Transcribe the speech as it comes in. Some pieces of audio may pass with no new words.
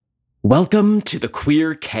Welcome to the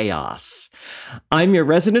Queer Chaos. I'm your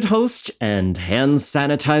resident host and hand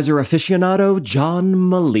sanitizer aficionado, John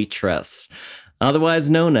Melitras, otherwise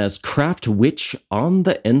known as Craft Witch on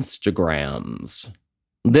the Instagrams.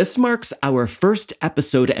 This marks our first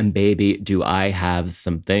episode, and baby, do I have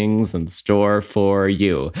some things in store for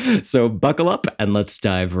you. So buckle up and let's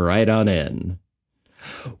dive right on in.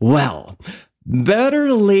 Well,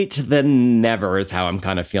 better late than never is how I'm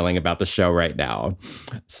kind of feeling about the show right now.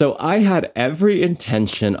 So I had every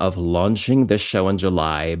intention of launching this show in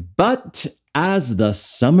July, but as the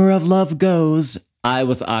summer of love goes, I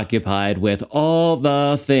was occupied with all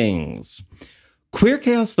the things. Queer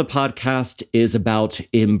Chaos, the podcast, is about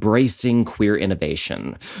embracing queer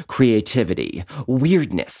innovation, creativity,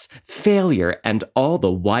 weirdness, failure, and all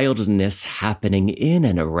the wildness happening in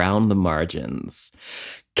and around the margins.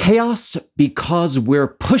 Chaos because we're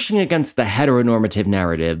pushing against the heteronormative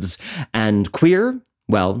narratives, and queer,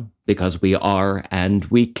 well, because we are and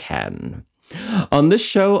we can. On this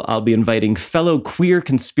show, I'll be inviting fellow queer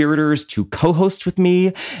conspirators to co-host with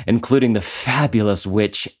me, including the fabulous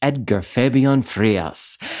witch Edgar Fabian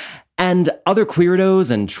Frias, and other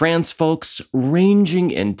queerdos and trans folks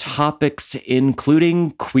ranging in topics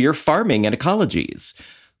including queer farming and ecologies,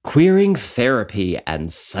 queering therapy and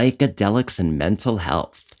psychedelics and mental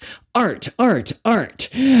health, art,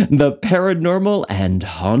 the paranormal and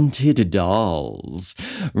haunted dolls,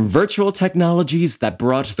 virtual technologies that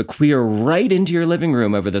brought the queer right into your living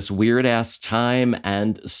room over this weird-ass time,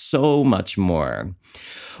 and so much more.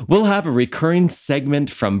 We'll have a recurring segment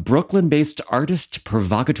from Brooklyn-based artist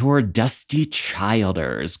provocateur Dusty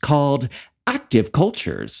Childers called Active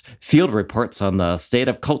Cultures, field reports on the state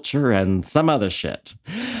of culture and some other shit.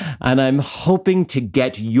 And I'm hoping to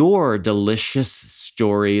get your delicious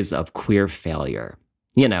stories of queer failure.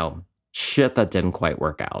 You know, shit that didn't quite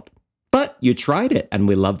work out. But you tried it, and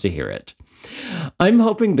we love to hear it. I'm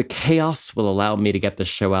hoping the chaos will allow me to get the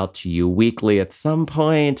show out to you weekly at some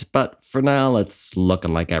point, but for now, it's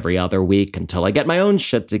looking like every other week until I get my own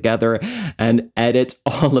shit together and edit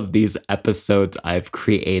all of these episodes I've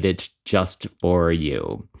created just for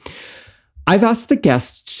you. I've asked the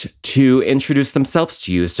guests to introduce themselves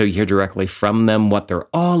to you so you hear directly from them what they're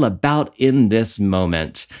all about in this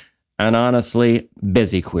moment. And honestly,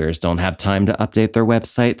 busy queers don't have time to update their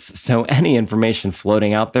websites, so any information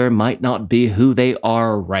floating out there might not be who they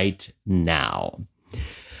are right now.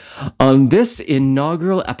 On this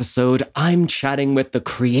inaugural episode, I'm chatting with the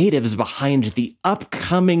creatives behind the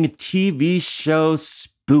upcoming TV show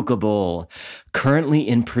Spookable, currently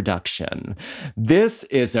in production. This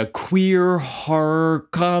is a queer horror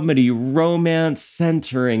comedy romance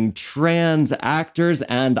centering trans actors,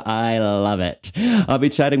 and I love it. I'll be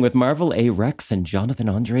chatting with Marvel A. Rex and Jonathan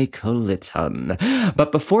Andre Coliton.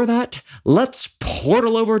 But before that, let's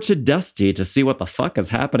portal over to Dusty to see what the fuck is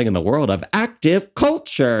happening in the world of active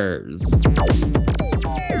cultures.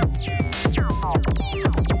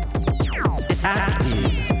 It's active.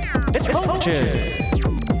 It's cultures.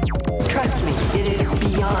 Trust me, it is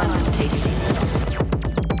beyond tasty.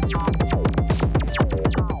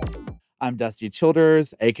 I'm Dusty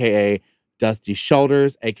Childers, aka Dusty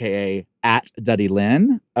Shoulders, aka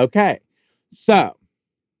 @DuddyLynn. Okay, so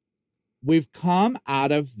we've come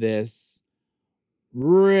out of this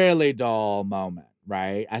really dull moment,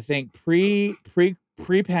 right? I think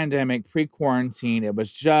pre-pandemic, pre-quarantine, it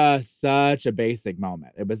was just such a basic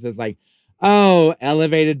moment. It was just like, oh,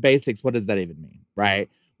 elevated basics. What does that even mean, right?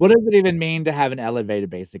 What does it even mean to have an elevated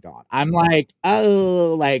basic on? I'm like,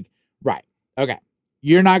 oh, like, right. Okay.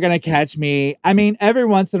 You're not going to catch me. I mean, every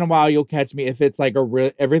once in a while you'll catch me if it's like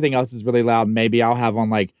everything else is really loud. Maybe I'll have on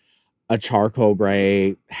like a charcoal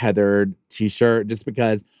gray heathered t-shirt just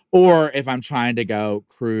because, or if I'm trying to go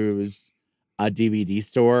cruise a DVD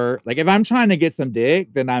store, like if I'm trying to get some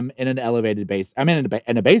dick, then I'm in an elevated base. I'm in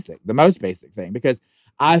a basic, the most basic thing, because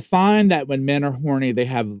I find that when men are horny, they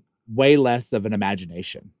have way less of an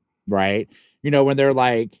imagination, right? You know, when they're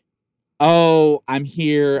like, oh, I'm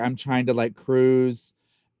here, I'm trying to like cruise.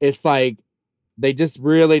 It's like they just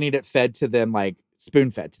really need it fed to them, like spoon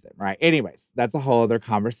fed to them, right? Anyways, that's a whole other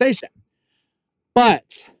conversation.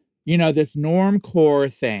 But, you know, this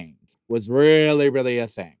normcore thing was really, really a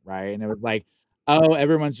thing, right? And it was like, oh,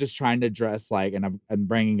 everyone's just trying to dress like, and I'm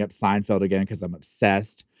bringing up Seinfeld again because I'm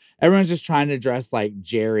obsessed. Everyone's just trying to dress like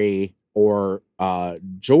Jerry or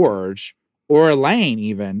George or Elaine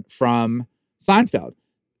even from Seinfeld.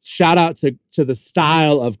 Shout out to the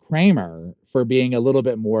style of Kramer for being a little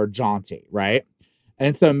bit more jaunty, right?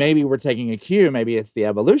 And so maybe we're taking a cue, maybe it's the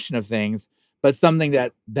evolution of things, but something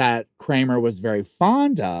that Kramer was very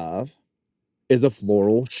fond of is a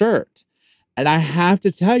floral shirt. And I have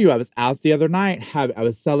to tell you, I was out the other night, I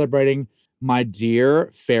was celebrating my dear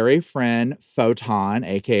fairy friend Photon,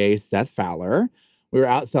 aka Seth Fowler. We were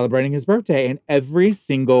out celebrating his birthday, and every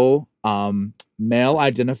single male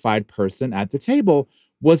identified person at the table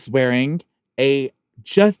was wearing a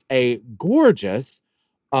just a gorgeous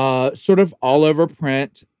sort of all over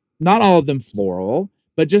print, not all of them floral,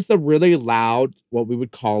 but just a really loud, what we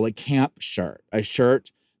would call a camp shirt, a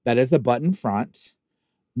shirt that is a button front,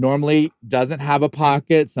 normally doesn't have a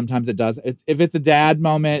pocket. Sometimes it does. If it's a dad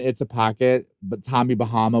moment, it's a pocket, but Tommy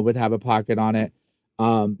Bahama would have a pocket on it.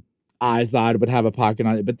 Um, Izod would have a pocket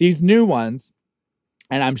on it. But these new ones,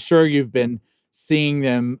 and I'm sure you've been seeing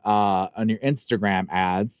them on your Instagram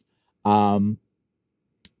ads, um,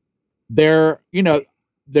 they're, you know,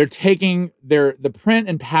 they're taking the print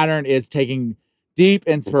and pattern is taking deep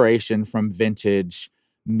inspiration from vintage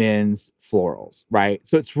men's florals, right?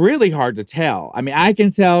 So it's really hard to tell. I mean, I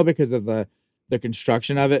can tell because of the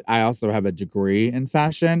construction of it. I also have a degree in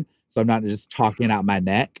fashion, so I'm not just talking out my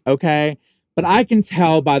neck, okay? But I can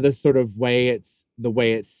tell by the sort of way it's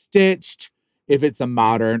stitched, if it's a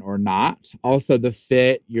modern or not. Also the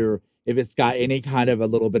fit, your if it's got any kind of a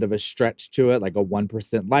little bit of a stretch to it, like a 1%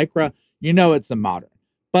 lycra, you know it's a modern.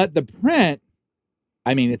 But the print,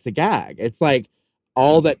 I mean, it's a gag. It's like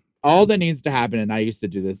all that needs to happen, and I used to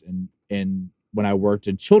do this in when I worked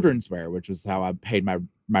in children's wear, which was how I paid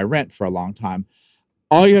my rent for a long time.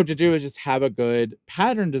 All you have to do is just have a good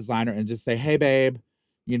pattern designer and just say, "Hey, babe,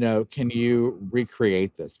 can you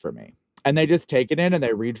recreate this for me?" And they just take it in and they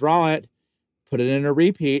redraw it, put it in a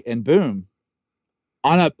repeat, and boom,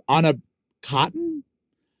 on a cotton.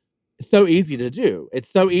 So easy to do. It's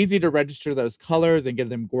so easy to register those colors and get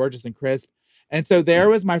them gorgeous and crisp. And so there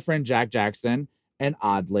was my friend Jack Jackson and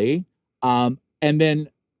Oddly. And then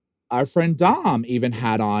our friend Dom even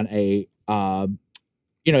had on and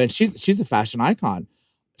she's a fashion icon.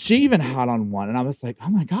 She even had on one, and I was like, oh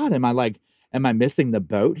my God, am I missing the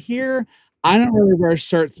boat here? I don't really wear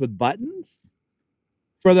shirts with buttons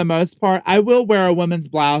for the most part. I will wear a women's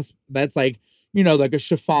blouse that's like, like a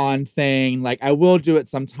chiffon thing. Like I will do it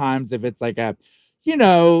sometimes if it's like you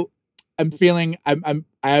know, I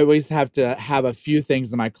always have to have a few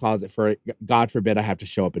things in my closet for God forbid I have to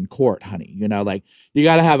show up in court, honey. Like you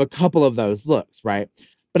got to have a couple of those looks, right?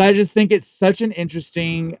 But I just think it's such an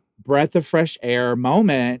interesting breath of fresh air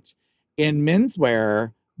moment in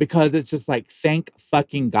menswear because it's just like, thank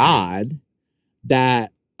fucking God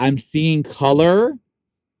that I'm seeing color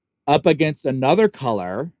up against another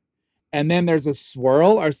color, and then there's a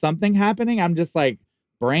swirl or something happening. I'm just like,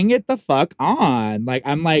 bring it the fuck on. Like,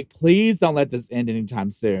 I'm like, please don't let this end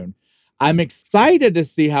anytime soon. I'm excited to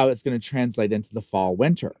see how it's going to translate into the fall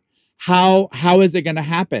winter. How is it going to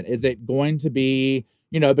happen? Is it going to be,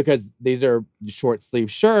 because these are short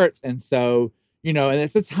sleeve shirts, and so, and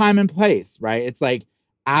it's a time and place, right? It's like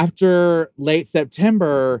after late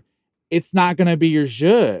September, it's not going to be your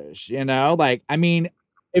zhuzh, like, I mean,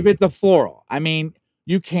 if it's a floral, I mean,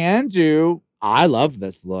 you can do, I love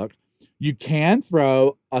this look. You can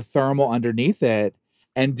throw a thermal underneath it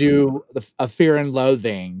and do a fear and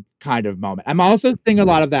loathing kind of moment. I'm also seeing a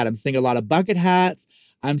lot of that. I'm seeing a lot of bucket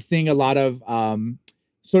hats. I'm seeing a lot of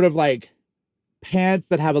sort of like pants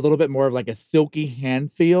that have a little bit more of like a silky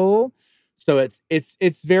hand feel. So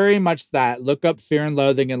it's very much that. Look up Fear and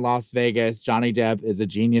Loathing in Las Vegas. Johnny Depp is a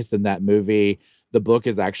genius in that movie. The book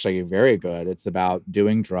is actually very good. It's about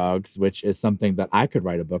doing drugs, which is something that I could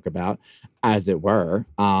write a book about, as it were.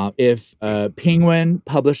 If Penguin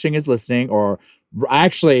Publishing is listening, or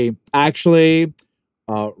actually,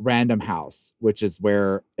 Random House, which is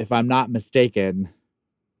where, if I'm not mistaken,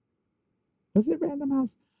 was it Random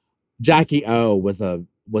House? Jackie O was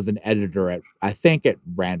an editor at, I think, at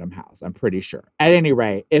Random House. I'm pretty sure. At any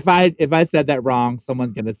rate, if I said that wrong,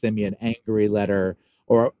 someone's gonna send me an angry letter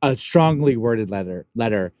or a strongly worded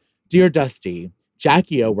letter. Dear Dusty,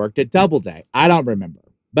 Jackie O worked at Doubleday. I don't remember.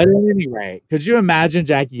 But at any rate, could you imagine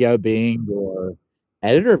Jackie O being your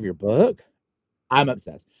editor of your book? I'm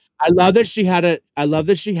obsessed. I love that she had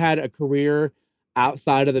a career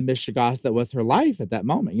outside of the Michigas that was her life at that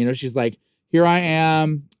moment. She's like, here I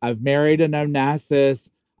am. I've married an Onassis.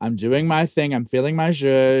 I'm doing my thing. I'm feeling my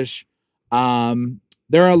zhuzh.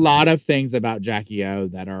 There are a lot of things about Jackie O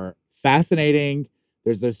that are fascinating.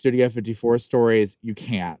 There's those Studio 54 stories. You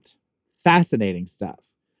can't. Fascinating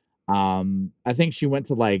stuff. I think she went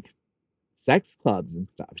to like sex clubs and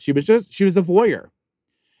stuff. She was a voyeur.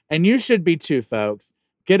 And you should be too, folks.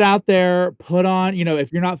 Get out there, put on,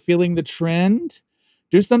 if you're not feeling the trend,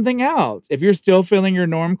 do something else. If you're still feeling your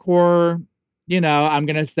normcore, I'm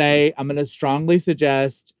going to strongly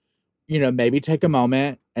suggest, maybe take a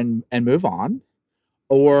moment and move on,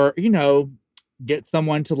 or, get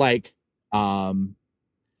someone to like, I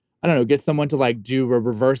don't know, get someone to like do a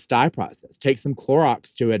reverse dye process, take some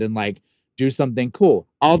Clorox to it and like do something cool.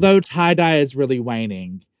 Although tie-dye is really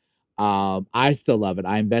waning, I still love it.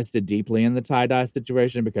 I invested deeply in the tie-dye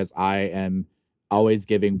situation because I am always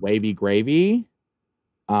giving wavy gravy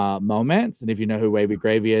moments. And if you know who Wavy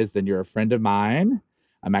Gravy is, then you're a friend of mine.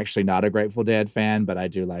 I'm actually not a Grateful Dead fan, but I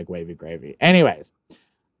do like Wavy Gravy. Anyways,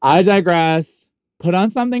 I digress. Put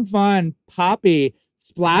on something fun, poppy,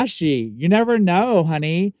 splashy. You never know,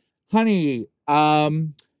 honey. Honey,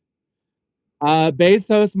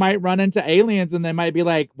 Bezos might run into aliens and they might be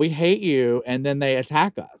like, we hate you, and then they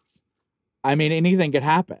attack us. I mean, anything could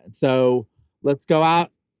happen. So let's go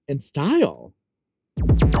out in style.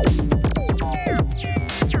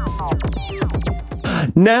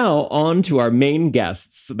 Now, on to our main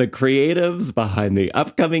guests, the creatives behind the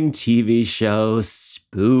upcoming TV show Spookable.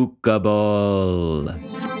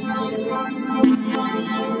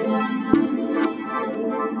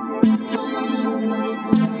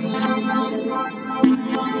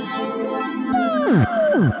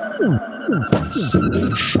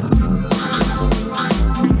 Fascination.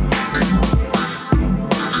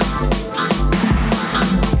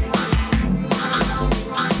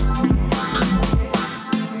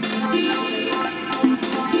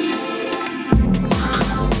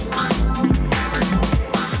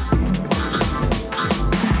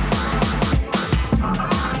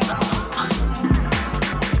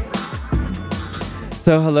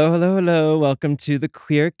 So hello. Welcome to the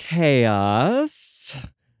Queer Chaos,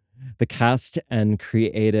 the cast and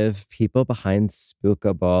creative people behind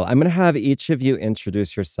Spookable. I'm going to have each of you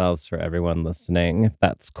introduce yourselves for everyone listening, if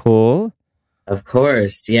that's cool. Of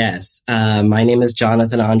course, yes. My name is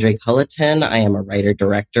Jonathan Andre Culleton. I am a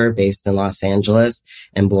writer-director based in Los Angeles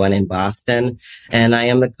and born in Boston. And I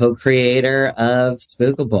am the co-creator of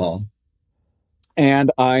Spookable.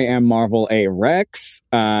 And I am Marvel A. Rex,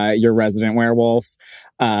 your resident werewolf.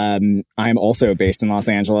 I'm also based in Los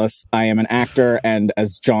Angeles. I am an actor, and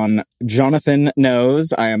as Jonathan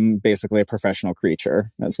knows, I am basically a professional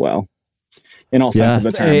creature as well, in all sense of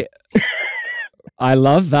the term. I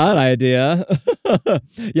love that idea.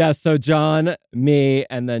 Yeah, so John, me,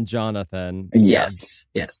 and then Jonathan. Yes.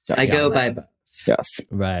 I go by both. Yes.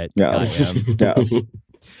 Right. Yes. Yes.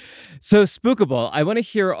 So Spookable, I want to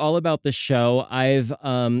hear all about the show.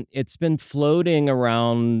 It's been floating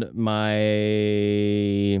around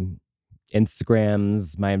my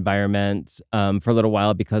Instagrams, my environment, for a little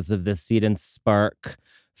while because of the Seed and Spark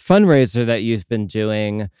fundraiser that you've been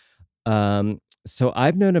doing. So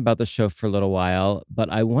I've known about the show for a little while, but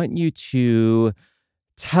I want you to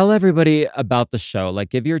tell everybody about the show. Like,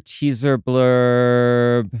 give your teaser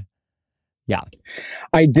blurb. Yeah.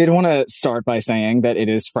 I did want to start by saying that it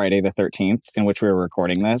is Friday the 13th in which we were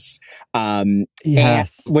recording this.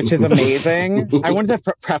 Yes. Which is amazing. I wanted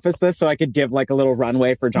to preface this so I could give like a little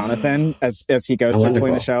runway for Jonathan as he goes to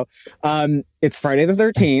explain the show. It's Friday the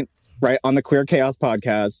 13th, right, on the Queer Chaos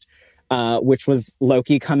podcast, which was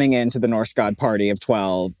Loki coming into the Norse god party of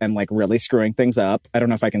 12 and like really screwing things up. I don't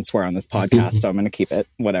know if I can swear on this podcast, so I'm going to keep it,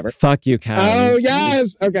 whatever. Fuck you, Ken. Oh,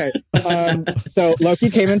 yes. Okay. So Loki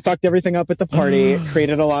came and fucked everything up at the party,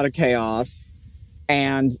 created a lot of chaos,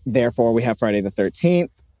 and therefore we have Friday the 13th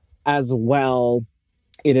as well.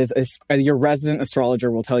 It is your resident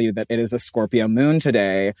astrologer will tell you that it is a Scorpio moon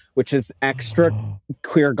today, which is extra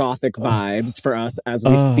queer gothic vibes for us as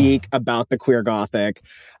we speak about the queer gothic.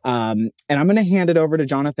 And I'm going to hand it over to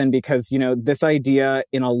Jonathan because, this idea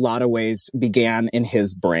in a lot of ways began in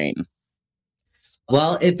his brain.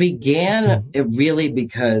 Well, it really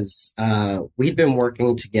because we'd been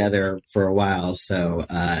working together for a while. So,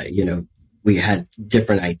 we had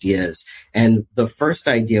different ideas. And the first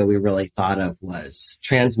idea we really thought of was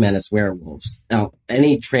trans men as werewolves. Now,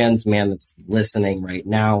 any trans man that's listening right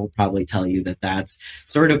now will probably tell you that that's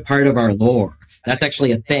sort of part of our lore. That's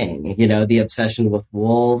actually a thing, the obsession with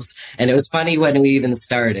wolves. And it was funny when we even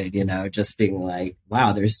started, just being like,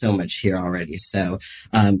 wow, there's so much here already. So,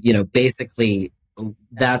 basically,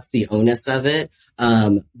 that's the onus of it.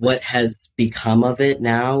 What has become of it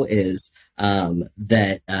now is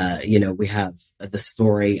that we have the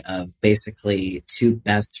story of basically two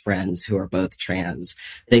best friends who are both trans.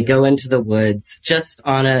 They go into the woods just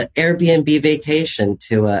on a Airbnb vacation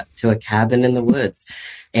to a cabin in the woods,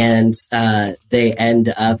 and they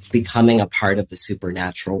end up becoming a part of the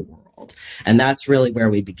supernatural world. And that's really where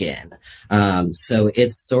we begin. So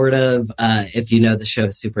it's sort of, if you know the show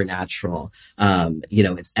Supernatural,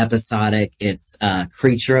 it's episodic, it's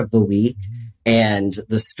creature of the week. And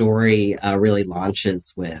the story really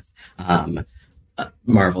launches with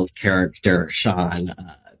Marvel's character, Sean,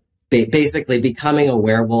 basically becoming a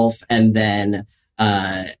werewolf and then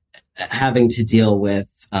having to deal with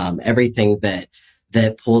everything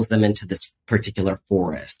that pulls them into this particular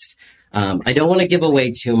forest. I don't want to give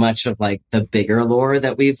away too much of like the bigger lore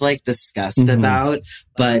that we've like discussed about,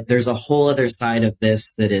 but there's a whole other side of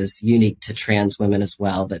this that is unique to trans women as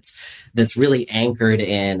well. That's really anchored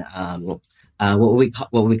in what we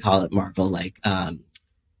call it, Marvel, like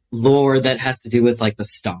lore that has to do with like the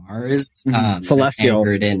stars, celestial,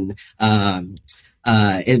 anchored in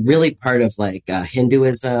it really part of like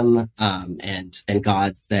Hinduism and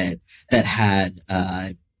gods that had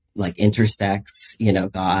like intersex,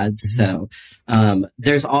 gods. So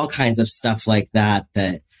there's all kinds of stuff like that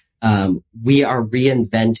we are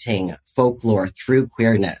reinventing folklore through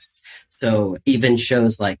queerness. So even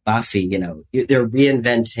shows like Buffy, they're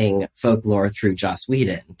reinventing folklore through Joss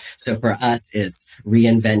Whedon. So for us, it's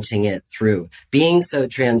reinventing it through being so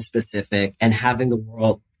trans specific and having the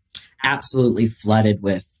world absolutely flooded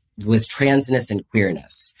with transness and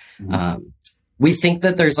queerness. We think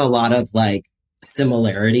that there's a lot of like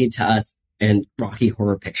similarity to us and Rocky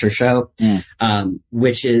Horror Picture Show,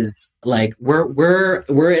 which is like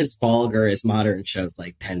we're as vulgar as modern shows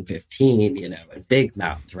like Pen 15, and Big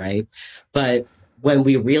Mouth, right? But when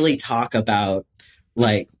we really talk about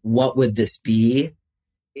like what would this be,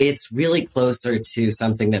 it's really closer to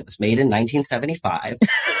something that was made in 1975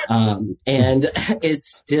 and is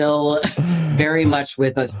still very much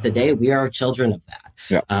with us today. We are children of that.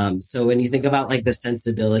 Yeah. So when you think about like the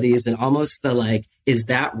sensibilities and almost the like, is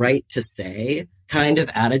that right to say kind of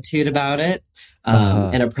attitude about it,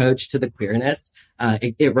 and approach to the queerness,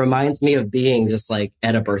 it reminds me of being just like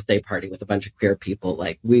at a birthday party with a bunch of queer people.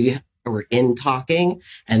 Like we're in talking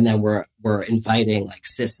and then we're inviting like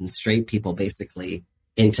cis and straight people basically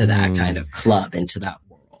into that kind of club, into that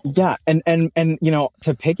world. Yeah. And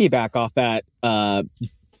to piggyback off that,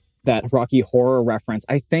 that Rocky Horror reference,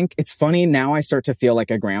 I think it's funny now I start to feel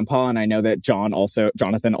like a grandpa. And I know that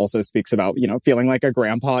Jonathan also speaks about, feeling like a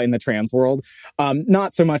grandpa in the trans world.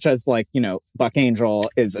 Not so much as like, Buck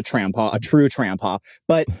Angel is a true trampa,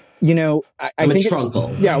 but I think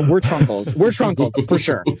trunkle. Yeah, we're trunkles. We're trunkles for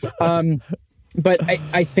sure. But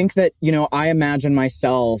I think that, I imagine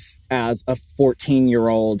myself as a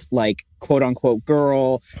 14-year-old, like, quote unquote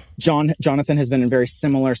girl. Jonathan has been in very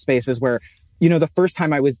similar spaces where, the first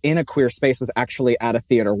time I was in a queer space was actually at a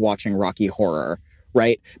theater watching Rocky Horror,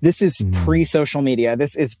 right? This is pre-social media.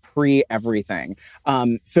 This is pre-everything.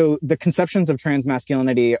 So the conceptions of trans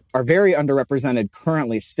masculinity are very underrepresented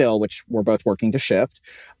currently still, which we're both working to shift.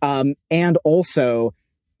 And also,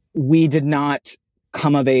 we did not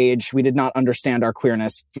come of age. We did not understand our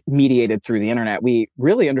queerness mediated through the internet. We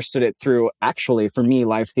really understood it through, actually, for me,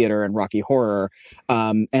 live theater and Rocky Horror,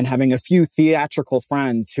 and having a few theatrical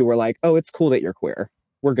friends who were like, oh, it's cool that you're queer.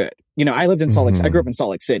 We're good. I lived in Salt Lake. I grew up in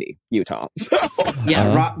Salt Lake City, Utah.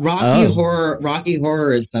 Yeah. Rocky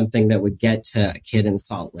Horror is something that would get to a kid in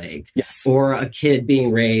Salt Lake. Yes. Or a kid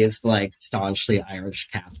being raised like staunchly Irish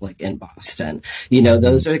Catholic in Boston.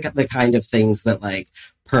 Those are the kind of things that like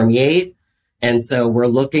permeate. And so we're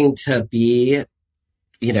looking to be,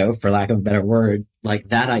 for lack of a better word, like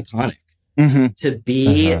that iconic,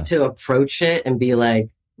 to approach it and be like,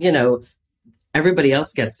 everybody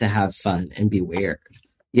else gets to have fun and be weird.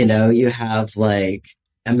 You have like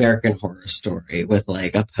American Horror Story with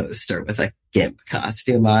like a poster with a GIMP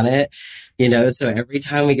costume on it, so every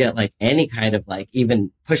time we get like any kind of like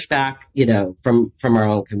even pushback, from our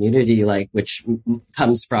own community, like which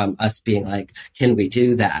comes from us being like, can we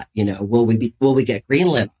do that? Will we get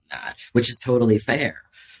greenlit on that? Which is totally fair.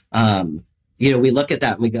 We look at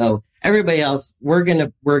that and we go, everybody else, we're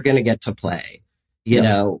gonna get to play.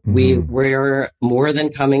 We're more than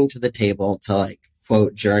coming to the table to like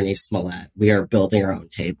quote Journey Smollett. We are building our own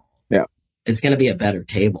table. Yeah. It's going to be a better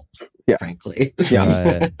table, frankly.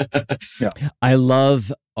 Yeah. Yeah. I love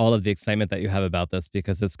all of the excitement that you have about this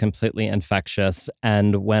because it's completely infectious.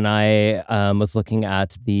 And when I was looking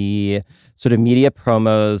at the sort of media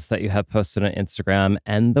promos that you have posted on Instagram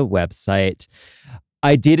and the website,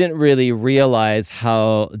 I didn't really realize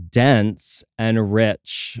how dense and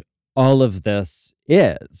rich all of this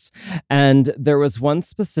is. And there was one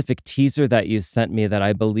specific teaser that you sent me that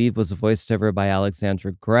I believe was voiced over by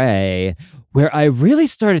Alexandra Gray, where I really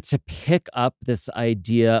started to pick up this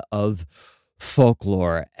idea of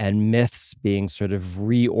folklore and myths being sort of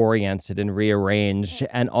reoriented and rearranged,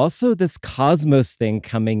 and also this cosmos thing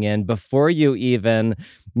coming in before you even,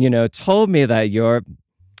 told me that you're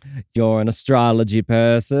you're an astrology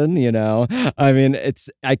person, you know. I mean,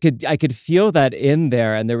 I could feel that in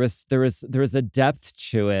there, and there was a depth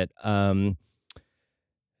to it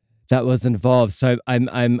that was involved. So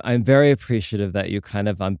I'm very appreciative that you kind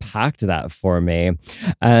of unpacked that for me.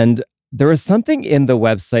 And there was something in the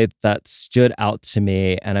website that stood out to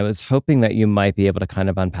me, and I was hoping that you might be able to kind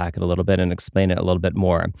of unpack it a little bit and explain it a little bit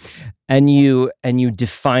more. And you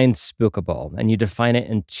define spookable, and you define it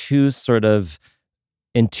in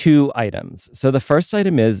two items. So the first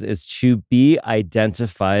item is to be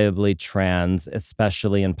identifiably trans,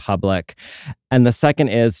 especially in public. And the second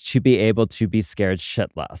is to be able to be scared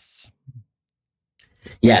shitless.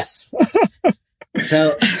 Yes.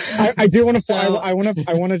 So I do want to. I want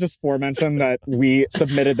to just mention that we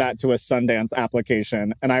submitted that to a Sundance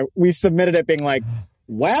application, and we submitted it being like,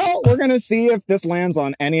 well, we're gonna see if this lands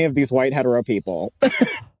on any of these white hetero people.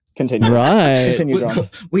 Continue. Right. Continue,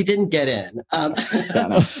 we didn't get in.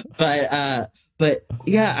 But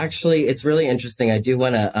yeah, actually, it's really interesting. I do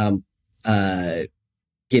want to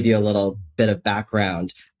give you a little bit of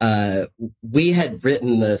background. We had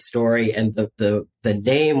written the story, and the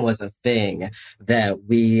name was a thing that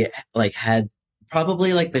we had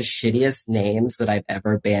probably the shittiest names that I've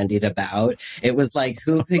ever bandied about. It was like,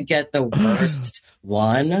 who could get the worst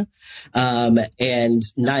one? And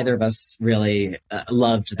neither of us really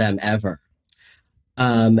loved them ever.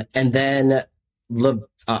 And then,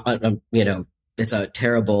 it's a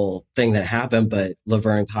terrible thing that happened, but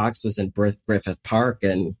Laverne Cox was in Griffith Park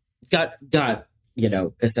and got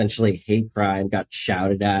essentially hate crime, got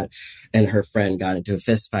shouted at, and her friend got into a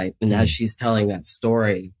fist fight. And as she's telling that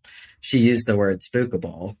story, she used the word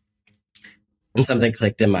spookable, and something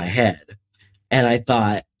clicked in my head. And I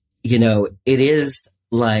thought, it is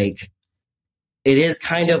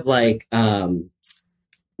kind of like,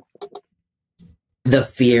 the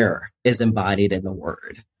fear is embodied in the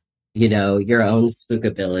word. Your own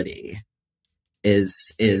spookability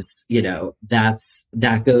is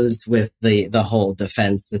that goes with the whole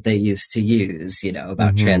defense that they used to use,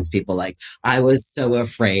 about trans people. Like, I was so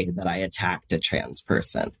afraid that I attacked a trans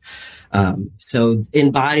person. So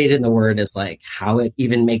embodied in the word is how it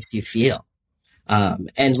even makes you feel. And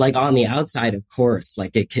on the outside, of course,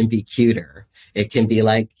 it can be cuter. It can be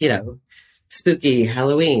spooky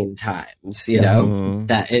Halloween times,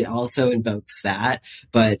 that it also invokes that.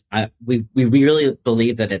 But we really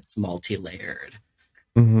believe that it's multi-layered.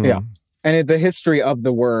 Mm-hmm. Yeah. And the history of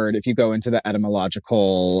the word, if you go into the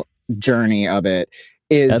etymological journey of it,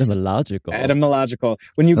 is etymological.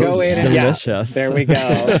 When you go in, and there we go.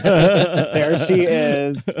 There she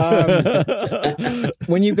is.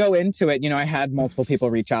 When you go into it, I had multiple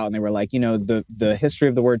people reach out, and they were like, the history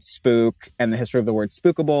of the word spook and the history of the word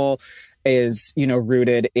spookable is,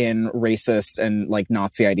 rooted in racist and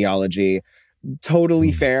Nazi ideology.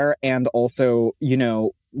 Totally fair. And also,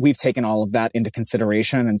 we've taken all of that into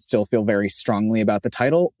consideration and still feel very strongly about the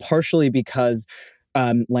title, partially because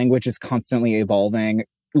language is constantly evolving.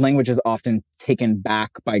 Language is often taken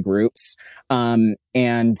back by groups.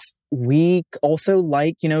 And we also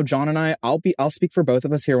John and I'll speak for both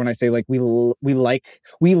of us here when I say we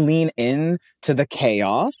lean in to the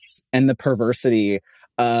chaos and the perversity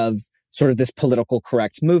of sort of this political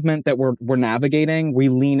correct movement that we're navigating. We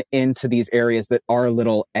lean into these areas that are a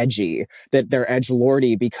little edgy, that they're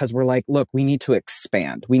edgelordy, because we're look, we need to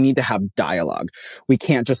expand. We need to have dialogue. We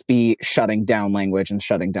can't just be shutting down language and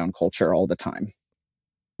shutting down culture all the time.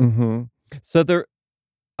 Mm-hmm. So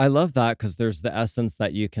I love that, because there's the essence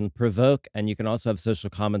that you can provoke, and you can also have social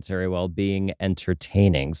commentary while being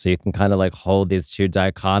entertaining. So you can kind of hold these two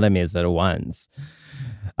dichotomies at once.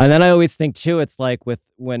 And then I always think too, it's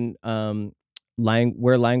when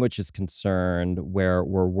where language is concerned, where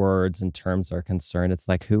words and terms are concerned, it's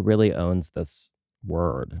who really owns this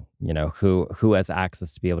word? Who has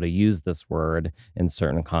access to be able to use this word in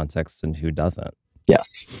certain contexts, and who doesn't?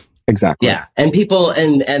 Yes. Exactly. Yeah. And people,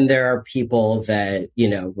 and there are people that,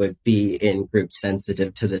 would be in groups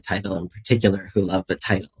sensitive to the title in particular, who love the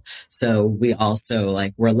title. So we also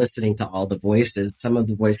we're listening to all the voices. Some of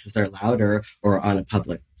the voices are louder or on a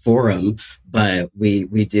public forum, but we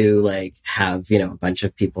do have, a bunch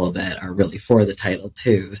of people that are really for the title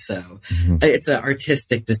too. So it's an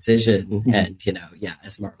artistic decision. And,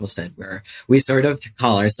 as Marco said, we sort of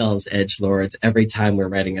call ourselves edgelords every time we're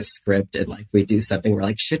writing a script, and we do something,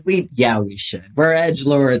 we're should we? Yeah, we should. We're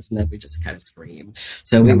edgelords. And then we just kind of scream.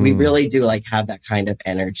 So we really do have that kind of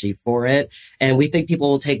energy for it. And we think people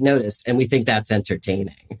will take notice, and we think that's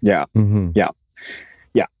entertaining. Yeah. Mm-hmm. Yeah.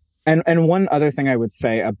 And one other thing I would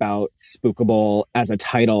say about Spookable as a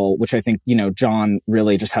title, which I think, you know, Jonathan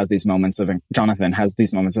has these moments of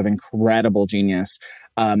incredible genius.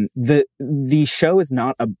 The show is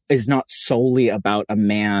not solely about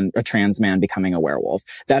a trans man becoming a werewolf.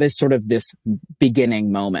 That is sort of this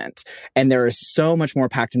beginning moment. And there is so much more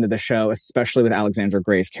packed into the show, especially with Alexandra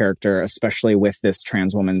Gray's character, especially with this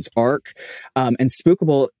trans woman's arc. And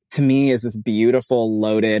Spookable, to me, is this beautiful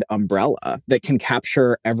loaded umbrella that can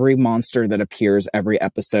capture every monster that appears every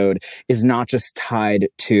episode, is not just tied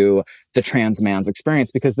to the trans man's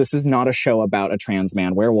experience, because this is not a show about a trans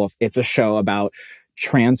man werewolf. It's a show about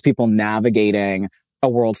trans people navigating a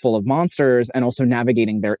world full of monsters and also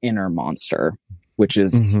navigating their inner monster, which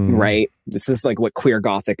is right. This is like what queer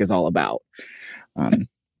Gothic is all about.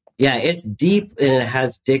 Yeah, it's deep and it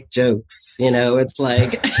has dick jokes. You know, it's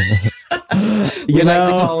like we like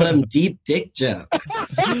to call them deep dick jokes.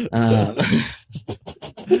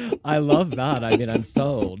 I love that. I mean, I'm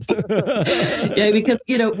sold. Yeah, because,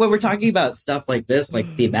 you know, when we're talking about stuff like this, like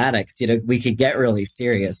thematics, you know, we could get really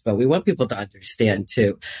serious, but we want people to understand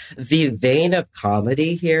too. The vein of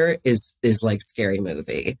comedy here is like Scary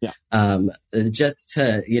Movie. Yeah. Just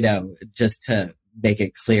to make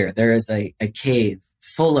it clear, there is a cave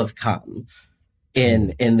full of cum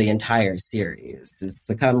in the entire series. It's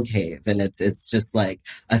the cum cave, and it's just like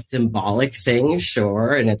a symbolic thing,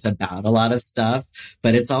 sure, and it's about a lot of stuff,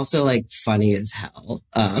 but it's also like funny as hell.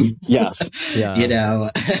 Yes. Yeah. You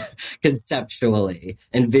know, conceptually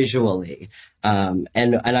and visually. And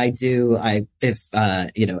if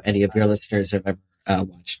you know, any of your listeners have ever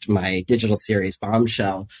watched my digital series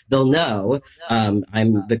Bombshell, they'll know I'm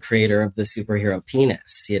the creator of the superhero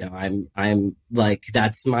penis. You know, I'm like,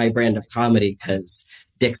 that's my brand of comedy because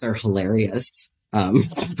dicks are hilarious.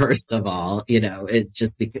 First of all, you know, it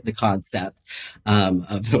just the concept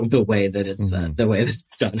of the way that it's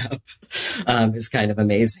done up is kind of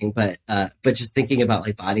amazing. But just thinking about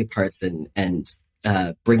like body parts and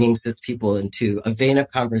bringing cis people into a vein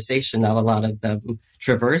of conversation not a lot of them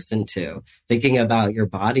traverse into, thinking about your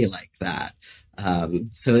body like that.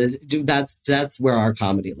 So that's where our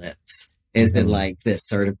comedy lives, is in like this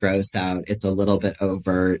sort of gross out, it's a little bit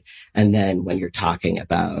overt. And then when you're talking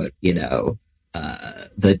about, you know,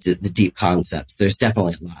 the deep concepts, there's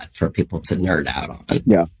definitely a lot for people to nerd out on.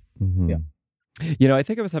 Yeah. Yeah. You know, I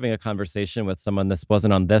think I was having a conversation with someone, this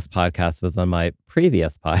wasn't on this podcast, it was on my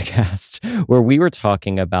previous podcast, where we were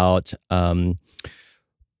talking about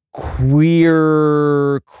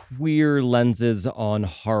queer lenses on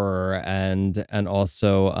horror, and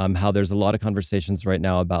also how there's a lot of conversations right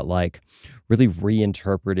now about like really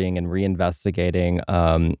reinterpreting and reinvestigating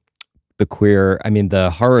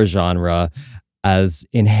the horror genre as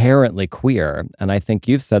inherently queer. And I think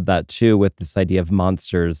you've said that too, with this idea of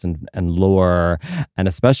monsters and lore, and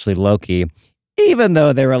especially Loki. Even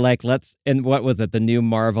though they were like, what was it, the new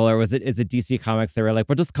Marvel, or is it DC Comics? They were like,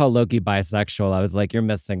 we'll just call Loki bisexual. I was like, you're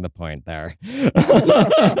missing the point there.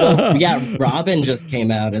 Well, yeah, Robin just came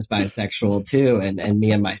out as bisexual too, and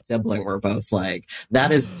me and my sibling were both like,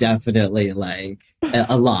 that is definitely like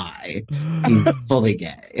a lie. He's fully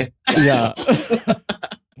gay. Yeah.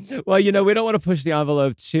 Well, you know, we don't want to push the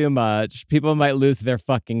envelope too much. People might lose their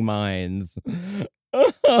fucking minds.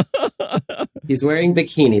 He's wearing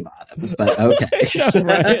bikini bottoms, but okay.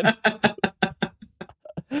 Right.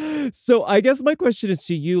 So I guess my question is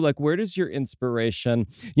to you, like, where does your inspiration,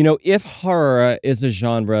 you know, if horror is a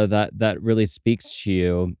genre that really speaks to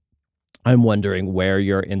you, I'm wondering where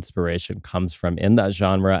your inspiration comes from in that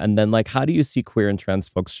genre. And then, like, how do you see queer and trans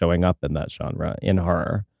folks showing up in that genre in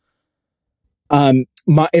horror?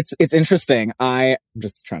 It's interesting. I'm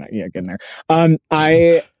just trying to get in there.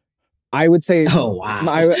 I would say, oh wow,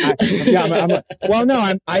 I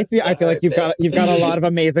feel like you've got a lot of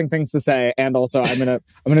amazing things to say, and also I'm gonna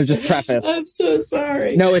just preface. I'm so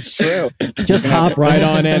sorry. No, it's true. Just hop right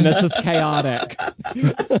on in. This is chaotic.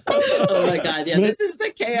 Oh my god, yeah, this is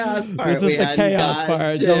the chaos part. This is the chaos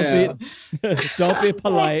part. Don't be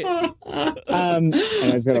polite.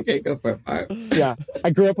 Okay, go for it, Mark. Yeah, I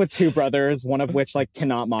grew up with two brothers, one of which like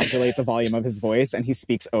cannot modulate the volume of his voice, and he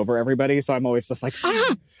speaks over everybody. So I'm always just like,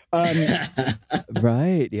 ah.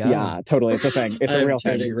 Right. Yeah. Yeah, totally. It's a thing. It's a real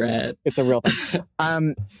thing. Red. It's a real thing.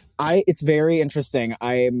 It's very interesting.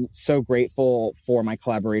 I'm so grateful for my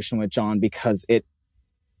collaboration with John, because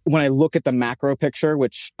when I look at the macro picture,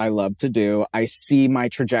 which I love to do, I see my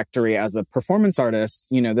trajectory as a performance artist.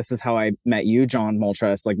 You know, this is how I met you, John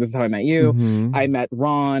Moltres. Like, this is how I met you. Mm-hmm. I met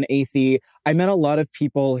Ron, Athey. I met a lot of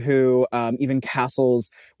people who, even Castles,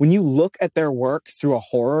 when you look at their work through a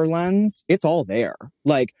horror lens, it's all there.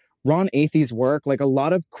 Like, Ron Athey's work, like a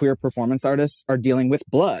lot of queer performance artists are dealing with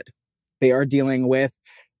blood. They are dealing with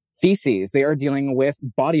feces. They are dealing with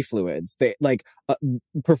body fluids.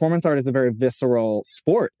 Performance art is a very visceral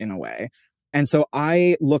sport in a way. And so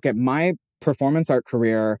I look at my performance art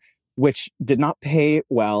career, which did not pay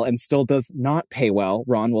well and still does not pay well.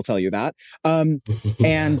 Ron will tell you that.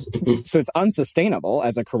 And so it's unsustainable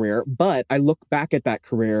as a career, but I look back at that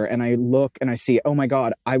career and I look and I see, oh my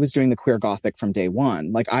God, I was doing the queer Gothic from day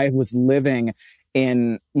one. Like I was living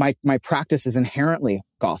in my practice is inherently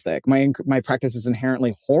Gothic. My practice is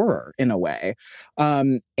inherently horror in a way.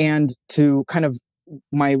 And to kind of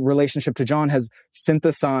my relationship to John has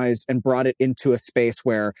synthesized and brought it into a space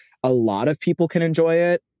where a lot of people can enjoy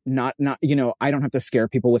it. Not, I don't have to scare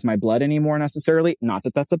people with my blood anymore necessarily. Not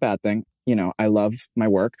that that's a bad thing. I love my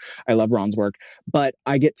work. I love Ron's work, but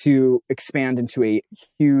I get to expand into a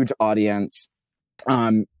huge audience,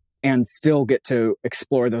 and still get to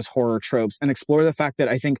explore those horror tropes and explore the fact that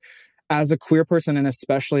I think as a queer person and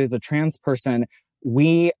especially as a trans person,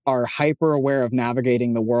 we are hyper aware of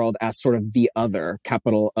navigating the world as sort of the other,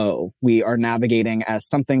 capital O. We are navigating as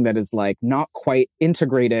something that is like not quite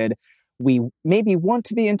integrated. We maybe want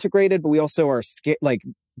to be integrated, but we also are scared. Like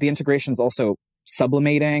the integration is also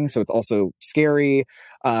sublimating. So it's also scary.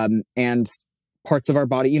 And parts of our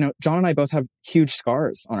body, John and I both have huge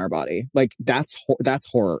scars on our body. Like that's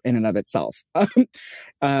horror in and of itself.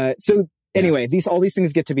 So anyway, all these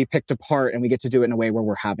things get to be picked apart and we get to do it in a way where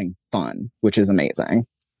we're having fun, which is amazing.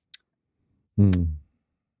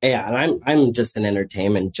 Yeah. And I'm just an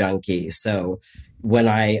entertainment junkie. So when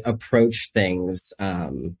I approach things,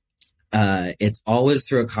 it's always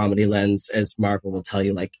through a comedy lens, as Marvel will tell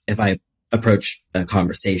you. Like if I approach a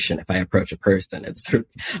conversation, if I approach a person, it's through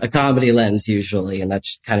a comedy lens usually, and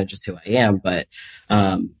that's kind of just who I am. But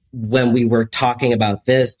when we were talking about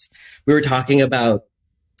this, we were talking about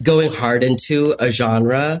going hard into a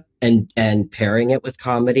genre and pairing it with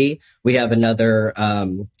comedy. We have another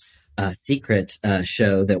secret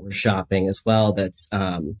show that we're shopping as well. That's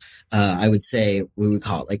I would say we would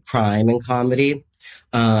call it like crime and comedy.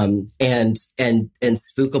 And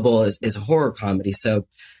Spookable is a horror comedy. So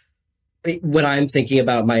when I'm thinking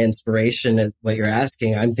about my inspiration, is what you're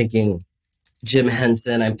asking, I'm thinking Jim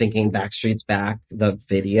Henson. I'm thinking Backstreet's Back, the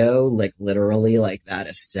video, like literally like that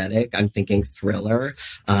aesthetic. I'm thinking Thriller.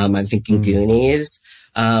 I'm thinking Goonies.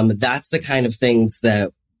 That's the kind of things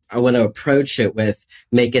that I want to approach it with,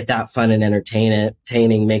 make it that fun and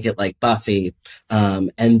entertaining, make it like Buffy.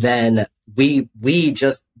 And then we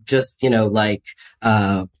just,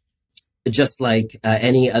 like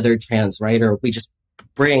any other trans writer, we just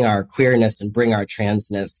bring our queerness and bring our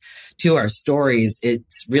transness to our stories.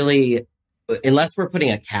 It's really, unless we're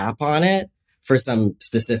putting a cap on it for some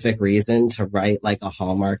specific reason to write like a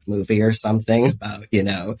Hallmark movie or something about,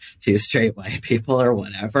 two straight white people or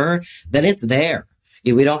whatever, then it's there.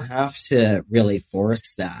 We don't have to really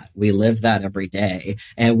force that. We live that every day.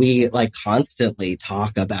 And we like constantly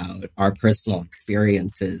talk about our personal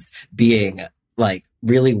experiences being like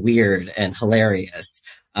really weird and hilarious.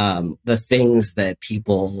 The things that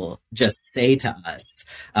people just say to us.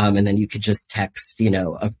 And then you could just text,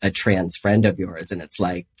 a trans friend of yours and it's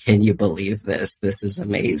like, can you believe this? This is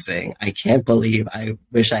amazing. I can't believe, I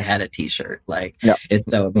wish I had a t-shirt. Like, It's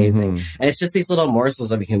so amazing. And it's just these little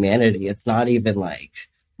morsels of humanity. It's not even like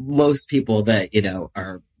most people that,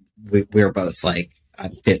 we're both like,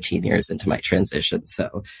 I'm 15 years into my transition.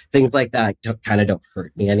 So things like that don't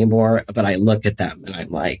hurt me anymore. But I look at them and I'm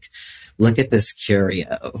like, look at this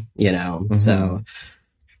curio, So,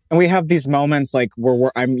 and we have these moments like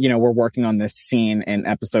we're working on this scene in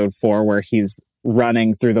episode 4 where he's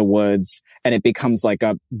running through the woods and it becomes like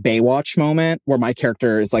a Baywatch moment where my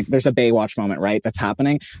character is like, there's a Baywatch moment, right? That's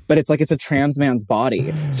happening, but it's like, it's a trans man's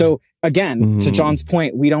body. So again, to John's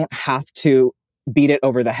point, we don't have to beat it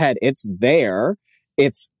over the head. It's there.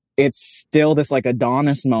 It's still this like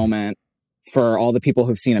Adonis moment for all the people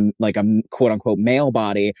who've seen a quote unquote male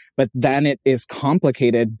body, but then it is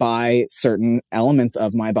complicated by certain elements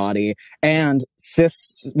of my body and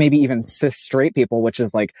maybe even cis straight people, which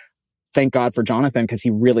is like, thank God for Jonathan, because he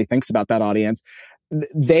really thinks about that audience.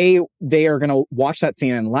 They are going to watch that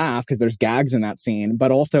scene and laugh because there's gags in that scene, but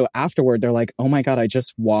also afterward, they're like, oh my God, I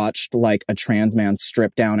just watched like a trans man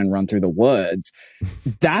strip down and run through the woods.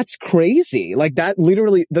 That's crazy. Like that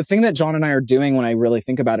literally, the thing that John and I are doing when I really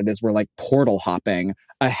think about it is we're like portal hopping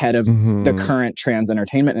ahead of the current trans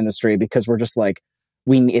entertainment industry because we're just like,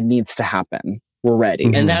 it needs to happen. We're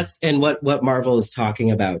ready. And what Marvel is talking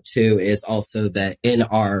about too is also that in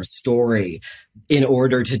our story, in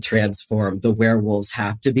order to transform, the werewolves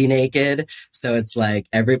have to be naked. So it's like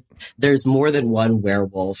there's more than one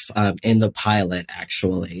werewolf in the pilot,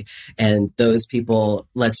 actually. And those people,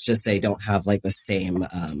 let's just say, don't have like the same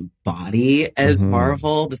body as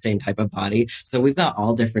Marvel, the same type of body. So we've got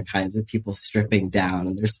all different kinds of people stripping down.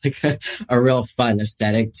 And there's like a real fun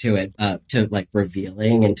aesthetic to it, to like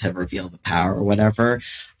revealing and to reveal the power or whatever.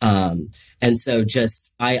 And so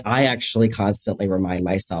I actually constantly remind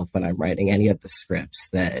myself when I'm writing any of the scripts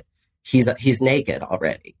that he's naked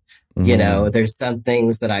already. You know, there's some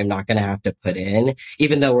things that I'm not going to have to put in,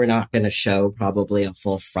 even though we're not going to show probably a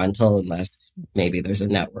full frontal unless maybe there's a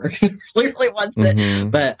network that really wants it.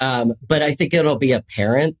 But I think it'll be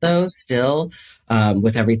apparent though still,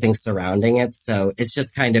 with everything surrounding it. So it's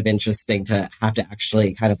just kind of interesting to have to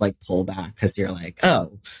actually kind of like pull back, because you're like,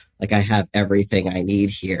 oh, like I have everything I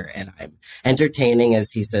need here, and I'm entertaining,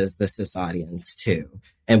 as he says, the cis audience too.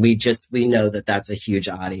 And we know that that's a huge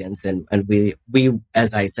audience. And we,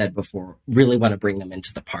 as I said before, really want to bring them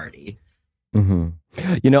into the party. You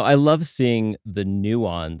know, I love seeing the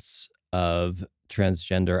nuance of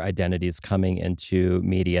transgender identities coming into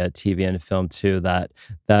media, TV and film too, that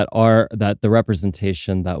the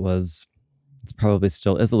representation that was, it's probably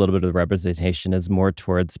still is a little bit of the representation is more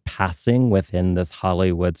towards passing within this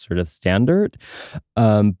Hollywood sort of standard.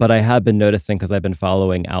 But I have been noticing, because I've been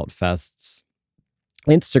following Outfest's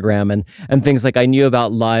Instagram and things, like I knew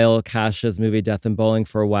about Lyle Cash's movie Death and Bowling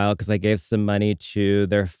for a while because I gave some money to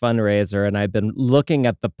their fundraiser, and I've been looking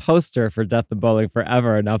at the poster for Death and Bowling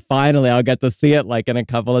forever. Now finally I'll get to see it like in a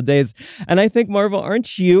couple of days. And I think, Marvel,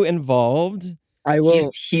 aren't you involved? I will.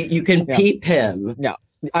 You can peep him. Yeah.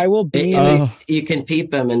 I will be. You can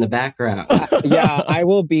peep him in the background. Yeah, I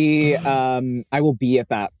will be. I will be at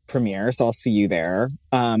that premiere, so I'll see you there.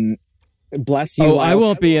 Bless you. Oh, I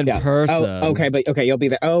won't be in person. Oh, okay, but okay, you'll be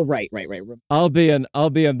there. Oh, right. I'll be in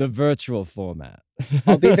the virtual format.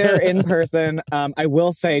 I'll be there in person. I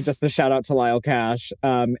will say, just a shout out to Lyle Cash,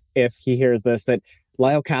 if he hears this, that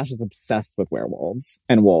Lyle Cash is obsessed with werewolves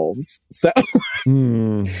and wolves. So,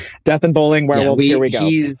 Death and Bowling, werewolves. Here we go.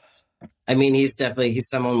 He's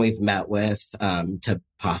someone we've met with to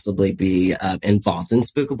possibly be involved in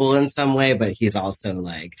Spookable in some way, but he's also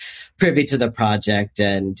like privy to the project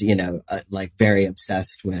and, you know, like very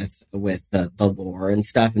obsessed with the lore and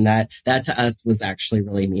stuff. And that to us was actually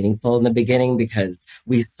really meaningful in the beginning, because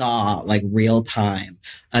we saw like real time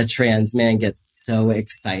a trans man get so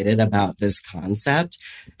excited about this concept.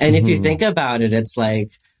 And if you think about it, it's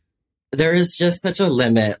like, there is just such a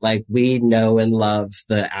limit. Like, we know and love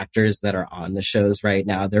the actors that are on the shows right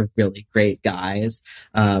now. They're really great guys.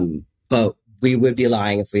 But we would be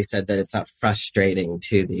lying if we said that it's not frustrating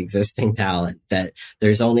to the existing talent that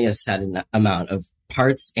there's only a set amount of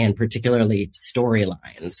parts and particularly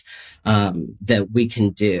storylines that we can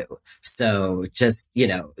do. So just, you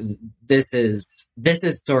know, this is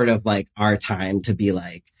sort of like our time to be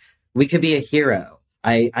like, we could be a hero.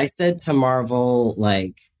 I said to Marvel,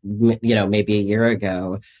 like, you know, maybe a year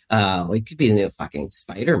ago, we could be the new fucking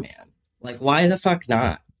Spider-Man. Like, why the fuck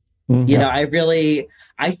not? You know,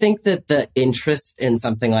 I think that the interest in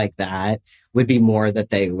something like that would be more that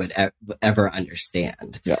they would ever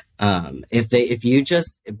understand. Yeah. If you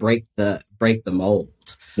just break the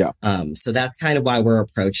mold. Yeah. So that's kind of why we're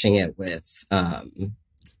approaching it with,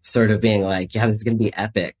 sort of being like, yeah, this is going to be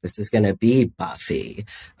epic. This is going to be Buffy.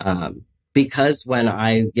 Because when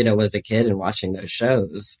I, you know, was a kid and watching those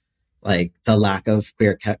shows, like the lack of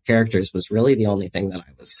queer characters was really the only thing that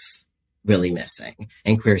I was really missing,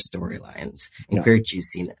 and queer storylines and queer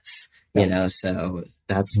juiciness, you know, so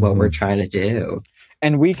that's what we're trying to do.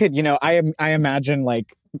 And we could, you know, I imagine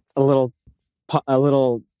like a little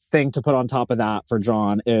thing to put on top of that for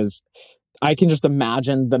John is I can just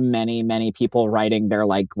imagine the many people writing their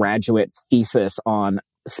like graduate thesis on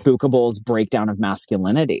Spookable's breakdown of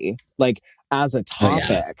masculinity, like as a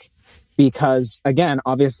topic, because again,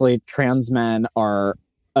 obviously trans men are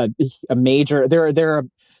a major, they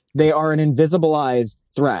are an invisibilized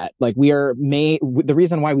threat. Like the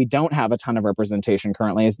reason why we don't have a ton of representation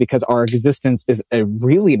currently is because our existence is a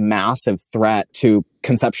really massive threat to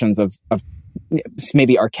conceptions of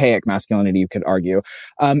maybe archaic masculinity, you could argue,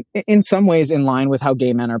 in some ways in line with how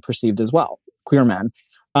gay men are perceived as well, queer men.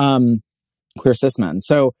 Queer cis men.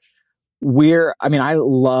 So I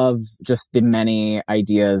love just the many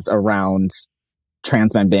ideas around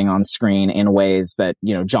trans men being on screen in ways that,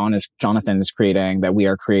 you know, Jonathan is creating, that we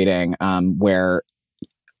are creating, where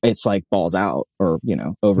it's like balls out, or, you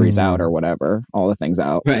know, ovaries out, or whatever, all the things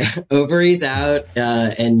out. Right. Ovaries out,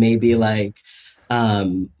 and maybe like,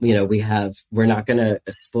 we're not going to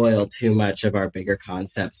spoil too much of our bigger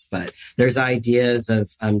concepts, but there's ideas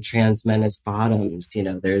of trans men as bottoms.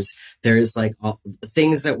 There's like all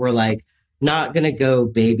things that we're like not going to go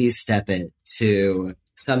baby step it to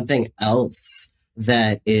something else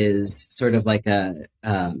that is sort of like a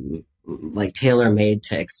like tailor-made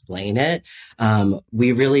to explain it.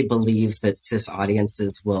 We really believe that cis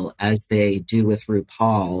audiences will, as they do with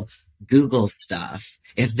RuPaul, Google stuff.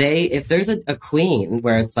 If there's a queen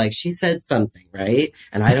where it's like, she said something, right?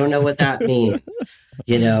 And I don't know what that means.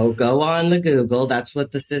 Go on the Google. That's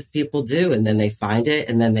what the cis people do. And then they find it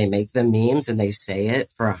and then they make the memes and they say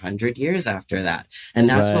it for 100 years after that. And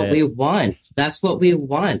that's what we want. That's what we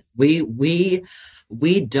want. We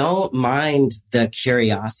don't mind the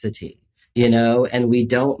curiosity, and we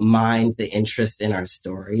don't mind the interest in our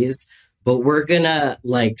stories, but we're gonna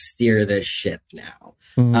like steer this ship now.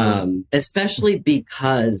 Especially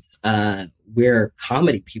because we're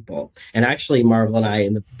comedy people. And actually, Marvel and I,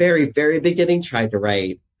 in the very, very beginning, tried to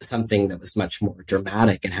write something that was much more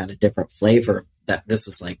dramatic and had a different flavor. That this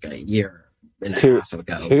was like a year and a half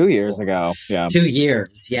ago. 2 years ago. Yeah. 2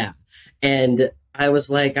 years. Yeah. And I was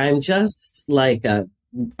like, I'm just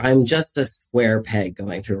a square peg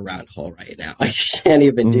going through a round hole right now. I can't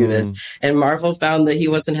even do this. And Marvel found that he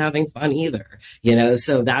wasn't having fun either,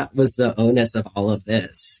 so that was the onus of all of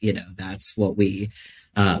this. That's what we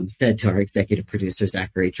said to our executive producer,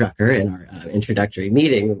 Zachary Drucker, in our introductory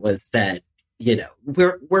meeting, was that,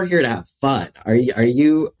 we're here to have fun. Are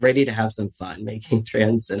you ready to have some fun making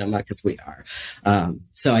trans cinema? Because we are.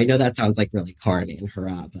 So I know that sounds like really corny and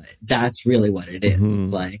hurrah, but that's really what it is.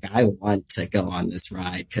 It's like, I want to go on this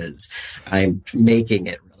ride because I'm making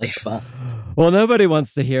it really fun. Well, nobody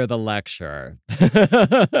wants to hear the lecture.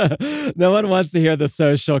 No one wants to hear the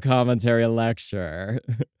social commentary lecture.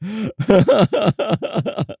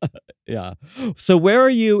 Yeah. So where are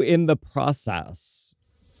you in the process?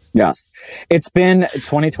 Yes, it's been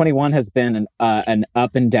 2021 has been an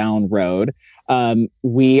up and down road.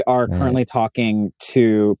 We are currently talking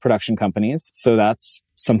to production companies, so that's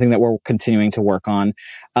something that we're continuing to work on.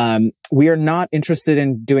 We are not interested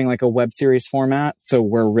in doing like a web series format, so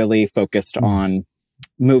we're really focused on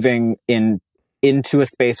moving into a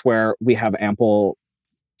space where we have ample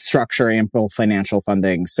structure, ample financial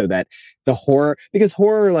funding, so that the horror,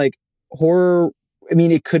 I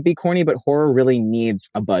mean, it could be corny, but horror really needs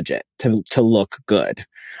a budget to look good,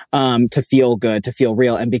 to feel good, to feel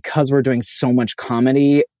real. And because we're doing so much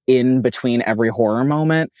comedy in between every horror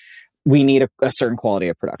moment, we need a certain quality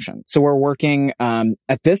of production. So we're working,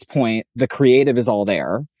 at this point, the creative is all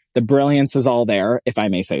there. The brilliance is all there, if I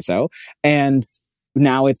may say so. And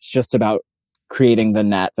now it's just about creating the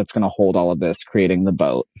net that's going to hold all of this, creating the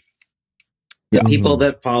boat. The people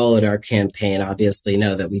that followed our campaign obviously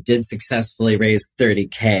know that we did successfully raise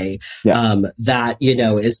 $30K. That,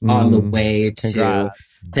 is on the way to...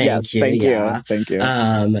 Congrats. Thank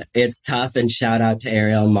you. It's tough, and shout out to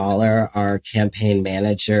Ariel Mahler, our campaign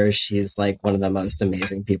manager. She's like one of the most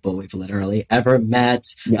amazing people we've literally ever met.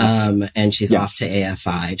 And she's off to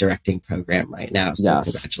AFI directing program right now. So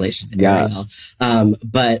congratulations, Ariel.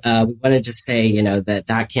 But we wanted to say,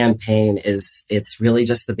 that campaign it's really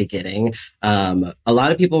just the beginning. A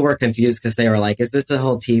lot of people were confused because they were like, is this a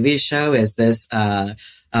whole TV show? Is this,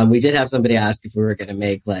 we did have somebody ask if we were going to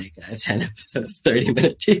make like 10 episodes of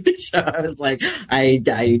 30-minute TV show. I was like, I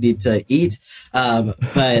need to eat.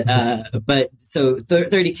 But so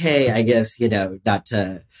 30K, I guess, not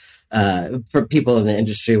to, for people in the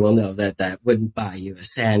industry will know that wouldn't buy you a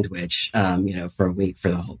sandwich, for a week for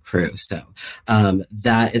the whole crew. So,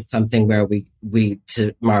 that is something where we,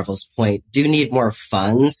 to Marvel's point, do need more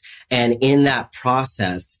funds. And in that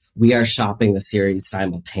process, we are shopping the series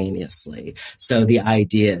simultaneously. So the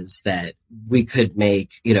idea is that we could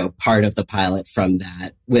make, part of the pilot from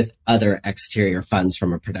that with other exterior funds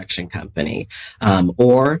from a production company.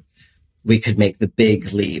 Or we could make the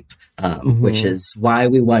big leap, which is why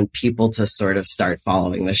we want people to sort of start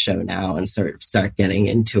following the show now and sort of start getting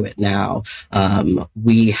into it now.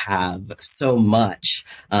 We have so much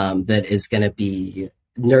that is going to be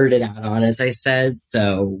nerded out on, as I said.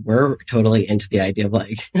 So we're totally into the idea of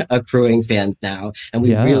like accruing fans now. And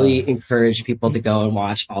we really encourage people to go and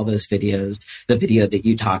watch all those videos, the video that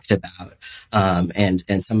you talked about, and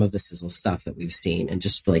some of the sizzle stuff that we've seen, and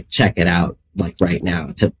just like check it out like right now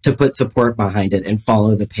to put support behind it and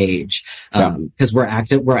follow the page. Cause we're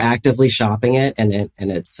actively shopping it, and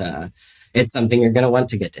it's it's something you're going to want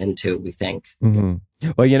to get into, we think. Mm-hmm.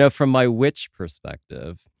 Well, from my witch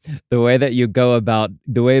perspective, the way you go about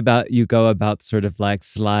sort of like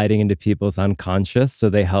sliding into people's unconscious so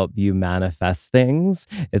they help you manifest things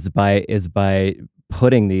is by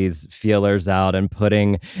putting these feelers out and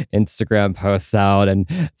putting Instagram posts out and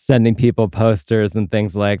sending people posters and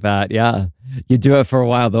things like that. Yeah. You do it for a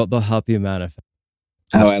while, they'll help you manifest.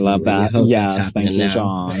 Oh, I love that. Yes, thank you, now.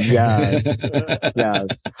 John. Yes,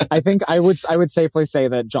 yes. I think I would safely say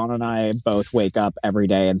that John and I both wake up every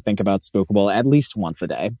day and think about Spookable at least once a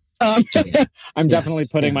day. I'm definitely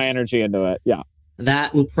putting my energy into it. Yeah,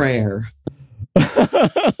 that and prayer.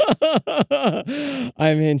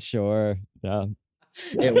 I mean, sure. Yeah.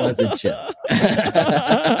 It was a joke.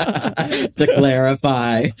 To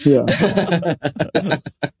clarify. Yeah.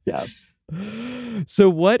 Yes. So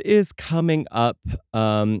what is coming up?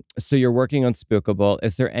 So you're working on Spookable.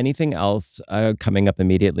 Is there anything else coming up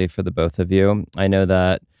immediately for the both of you? I know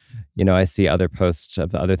that, I see other posts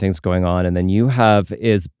of other things going on. And then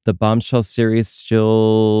is the Bombshell series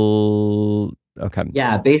still... Okay.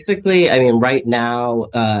 Yeah, basically, I mean, right now,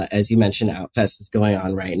 as you mentioned, Outfest is going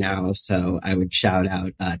on right now. So I would shout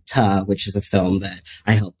out Ta, which is a film that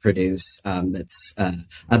I helped produce that's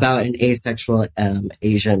about an asexual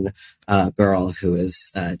Asian girl who is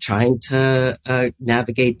trying to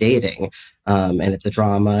navigate dating. And it's a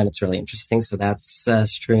drama and it's really interesting. So that's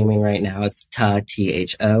streaming right now. It's Ta,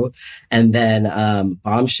 THO. And then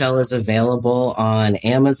Bombshell is available on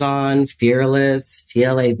Amazon, Fearless,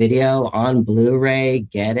 TLA Video, on Blu-ray.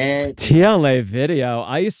 Get it? TLA Video.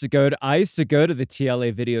 I used to go to the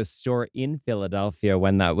TLA Video store in Philadelphia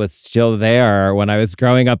when that was still there, when I was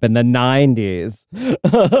growing up in the 90s.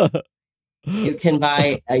 You can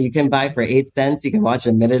buy for 8 cents. You can watch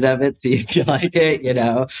a minute of it, so you can like it.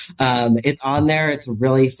 It's on there. It's a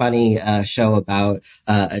really funny show about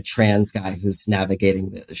a trans guy who's navigating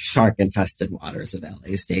the shark-infested waters of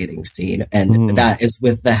LA's dating scene, and that is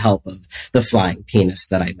with the help of the flying penis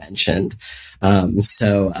that I mentioned.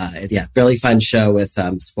 Really fun show with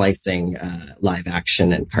splicing live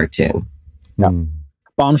action and cartoon. Yeah.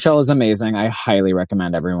 Bombshell is amazing. I highly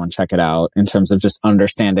recommend everyone check it out in terms of just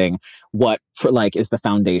understanding what is the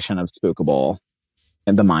foundation of Spookable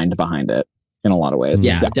and the mind behind it in a lot of ways.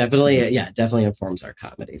 Yeah. Definitely informs our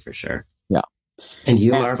comedy for sure. Yeah. And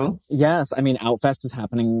you, Marvel? Yes. I mean, Outfest is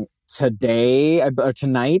happening today, or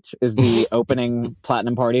tonight is the opening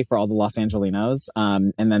platinum party for all the Los Angelinos.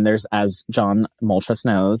 And then there's, as John Moltres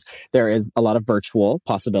knows, there is a lot of virtual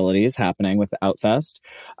possibilities happening with Outfest.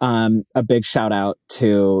 A big shout out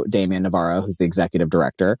to Damian Navarro, who's the executive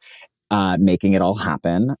director, making it all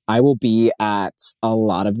happen. I will be at a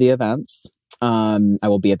lot of the events. I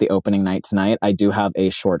will be at the opening night tonight. I do have a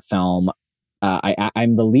short film.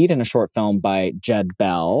 I'm the lead in a short film by Jed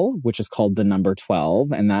Bell, which is called The Number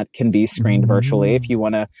 12, and that can be screened virtually if you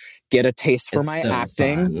want to get a taste for my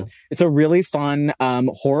acting. Fun. It's a really fun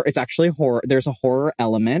horror. It's actually horror. There's a horror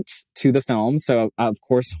element to the film, so of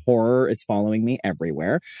course horror is following me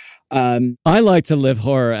everywhere. I like to live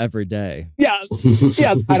horror every day. Yes,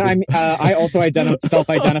 yes, and I also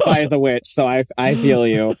self-identify as a witch, so I feel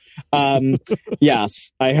you.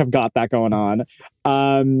 Yes, I have got that going on.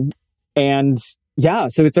 And yeah,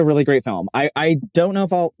 so it's a really great film. I don't know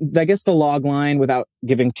if I guess the log line, without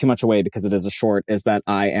giving too much away because it is a short, is that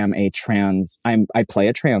I am I play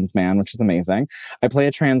a trans man, which is amazing. I play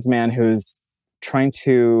a trans man who's trying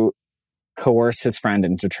to coerce his friend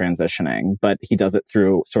into transitioning, but he does it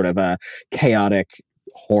through sort of a chaotic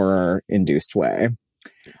horror induced way.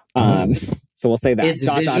 So we'll say that. It's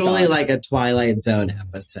visually like a Twilight Zone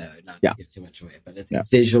episode. Not to give too much away, but it's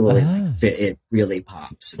visually it really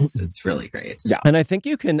pops. It's really great. Yeah. And I think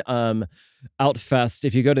you can Outfest,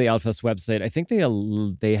 if you go to the Outfest website, I think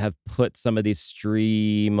they have put some of these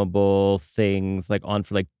streamable things like on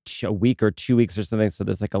for like a week or 2 weeks or something. So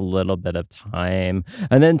there's like a little bit of time.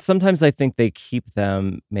 And then sometimes I think they keep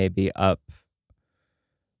them maybe up,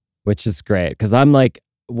 which is great. Because I'm like,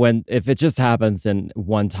 if it just happens in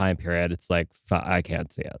one time period, it's like I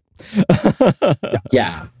can't see it.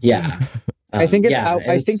 Yeah. I think it's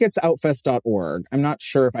I think it's outfest.org. I'm not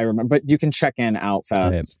sure if I remember, but you can check in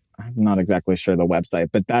Outfest. I'm not exactly sure the website,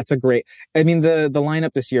 but that's a great. I mean, the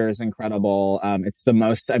lineup this year is incredible. It's the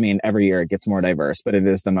most. I mean, every year it gets more diverse, but it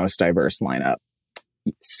is the most diverse lineup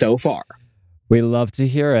so far. We love to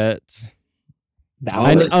hear it.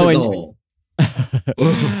 That was the goal.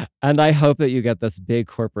 And I hope that you get this big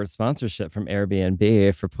corporate sponsorship from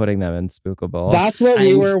Airbnb for putting them in Spookable. That's what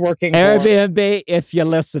we were working for. Airbnb, if you're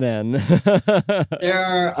listening. There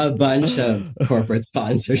are a bunch of corporate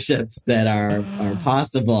sponsorships that are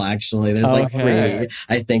possible, actually. There's like Okay. 3,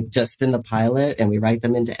 I think, just in the pilot, and we write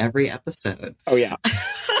them into every episode. Oh, yeah.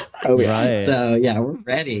 Oh, yeah. Right. So, yeah, we're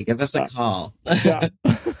ready. Give us a call. Yeah.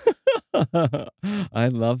 I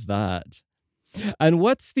love that. And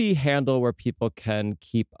what's the handle where people can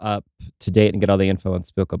keep up to date and get all the info on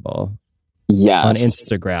Spookable? Yes. On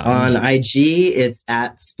Instagram. On IG, it's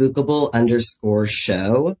at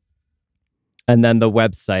spookable_show. And then the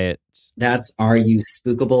website. That's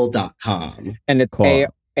aruspookable.com. And it's Cool.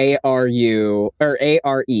 ARU or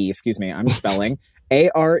ARE, excuse me, I'm spelling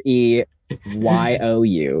AREYOU,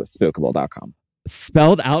 spookable.com.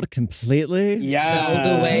 Spelled out completely? Yeah. Spelled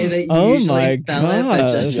the way that you Oh usually my spell it,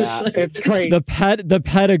 but just Yeah, it's great. The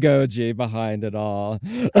pedagogy behind it all.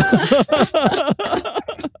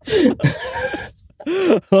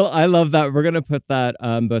 Well, I love that. We're gonna put that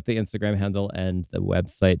both the Instagram handle and the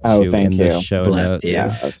website Oh, too thank in the you. show Bless notes. you.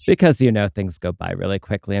 Yes. Because things go by really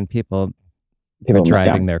quickly and people are People-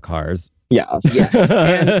 driving their cars. Yes. Yes.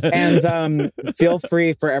 And feel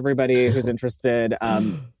free for everybody who's interested.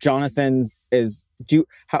 Jonathan's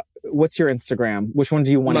what's your Instagram? Which one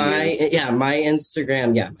do you want to my use? my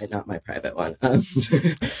Instagram, not my private one.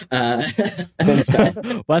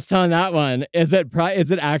 What's on that one? Is it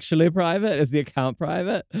is it actually private? Is the account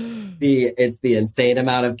private? It's the insane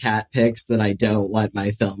amount of cat pics that I don't want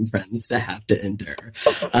my film friends to have to endure.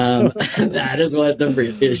 That is what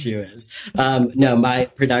the issue is. No, my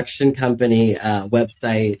production company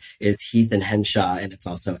website is Heath and Henshaw, and it's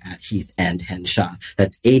also at Heath and Henshaw.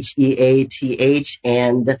 That's HEATH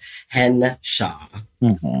and Henshaw.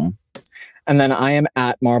 Mm-hmm. And then I am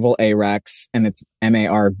at Marvel Arex, and it's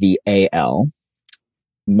MARVAL.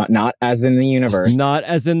 Not as in the universe. Not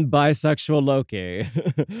as in bisexual Loki.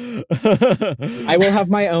 I will have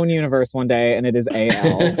my own universe one day, and it is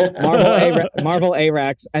AL. Marvel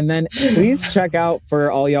Arex. And then please check out,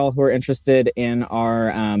 for all y'all who are interested in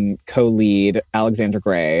our co-lead, Alexandra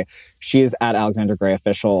Gray. She is at Alexandra Gray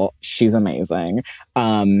Official. She's amazing.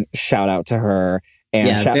 Shout out to her.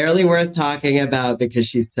 And barely worth talking about because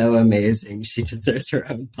she's so amazing. She deserves her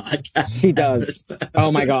own podcast. She does.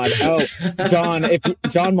 Oh my God. Oh, John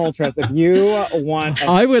Moltres, if you want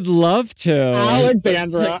I would love to.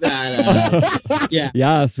 Alexandra. Yeah.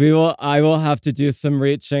 Yes, we will. I will have to do some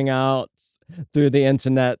reaching out through the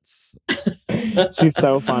internets. She's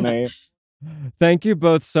so funny. Thank you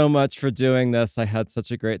both so much for doing this. I had such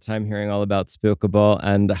a great time hearing all about Spookable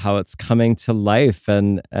and how it's coming to life.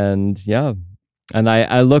 And yeah. And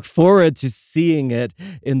I look forward to seeing it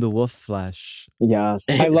in the wolf flesh. Yes.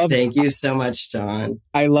 Thank you so much, John.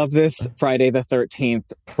 I love this Friday the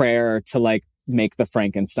 13th prayer to make the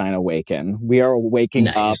Frankenstein awaken. We are waking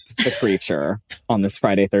up the creature on this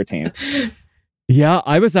Friday 13th. Yeah,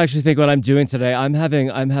 I was actually thinking what I'm doing today. I'm having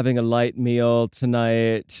a light meal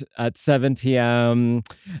tonight at 7 p.m.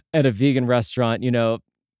 at a vegan restaurant,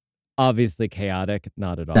 obviously chaotic,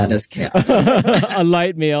 not at all. That is chaotic. A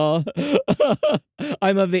light meal.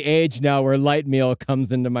 I'm of the age now where light meal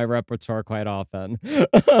comes into my repertoire quite often.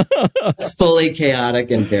 It's fully chaotic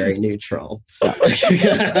and very neutral. Yes.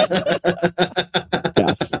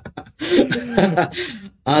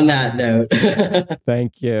 On that note.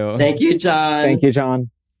 Thank you. Thank you, John. Thank you, John.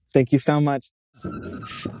 Thank you so much.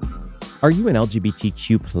 Are you an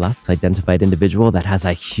LGBTQ plus identified individual that has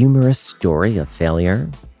a humorous story of failure?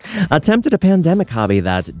 Attempted a pandemic hobby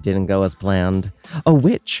that didn't go as planned? A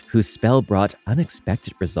witch whose spell brought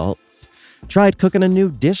unexpected results? Tried cooking a new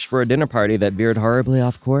dish for a dinner party that veered horribly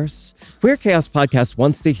off course? Queer Chaos Podcast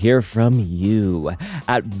wants to hear from you.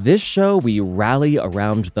 At this show, we rally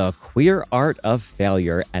around the queer art of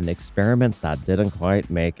failure and experiments that didn't quite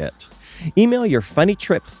make it. Email your funny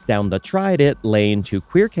trips down the tried it lane to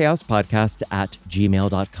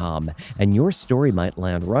queerchaospodcast@gmail.com, and your story might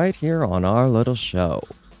land right here on our little show.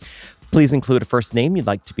 Please include a first name you'd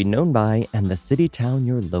like to be known by and the city town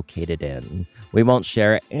you're located in. We won't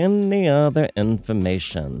share any other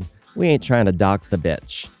information. We ain't trying to dox a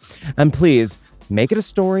bitch. And please, make it a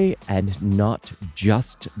story and not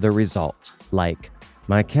just the result. Like,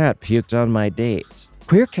 my cat puked on my date.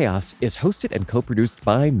 Queer Chaos is hosted and co-produced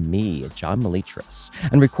by me, John Melitris,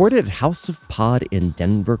 and recorded at House of Pod in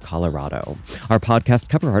Denver, Colorado. Our podcast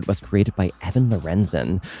cover art was created by Evan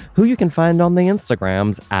Lorenzen, who you can find on the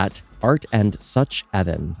Instagrams at Art and Such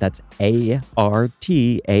Evan. That's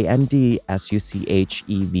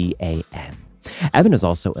ARTANDSUCHEVAN. Evan is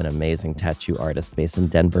also an amazing tattoo artist based in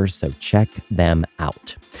Denver, so check them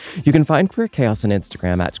out. You can find Queer Chaos on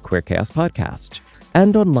Instagram at Queer Chaos Podcast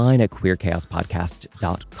and online at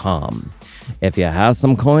queerchaospodcast.com. If you have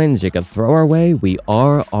some coins you could throw our way, we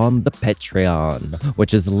are on the Patreon,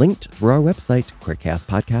 which is linked through our website,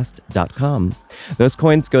 queerchaospodcast.com. Those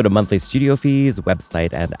coins go to monthly studio fees,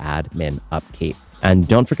 website, and admin upkeep. And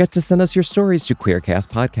don't forget to send us your stories to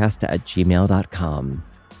queerchaospodcast@gmail.com.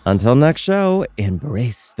 Until next show,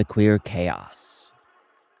 embrace the queer chaos.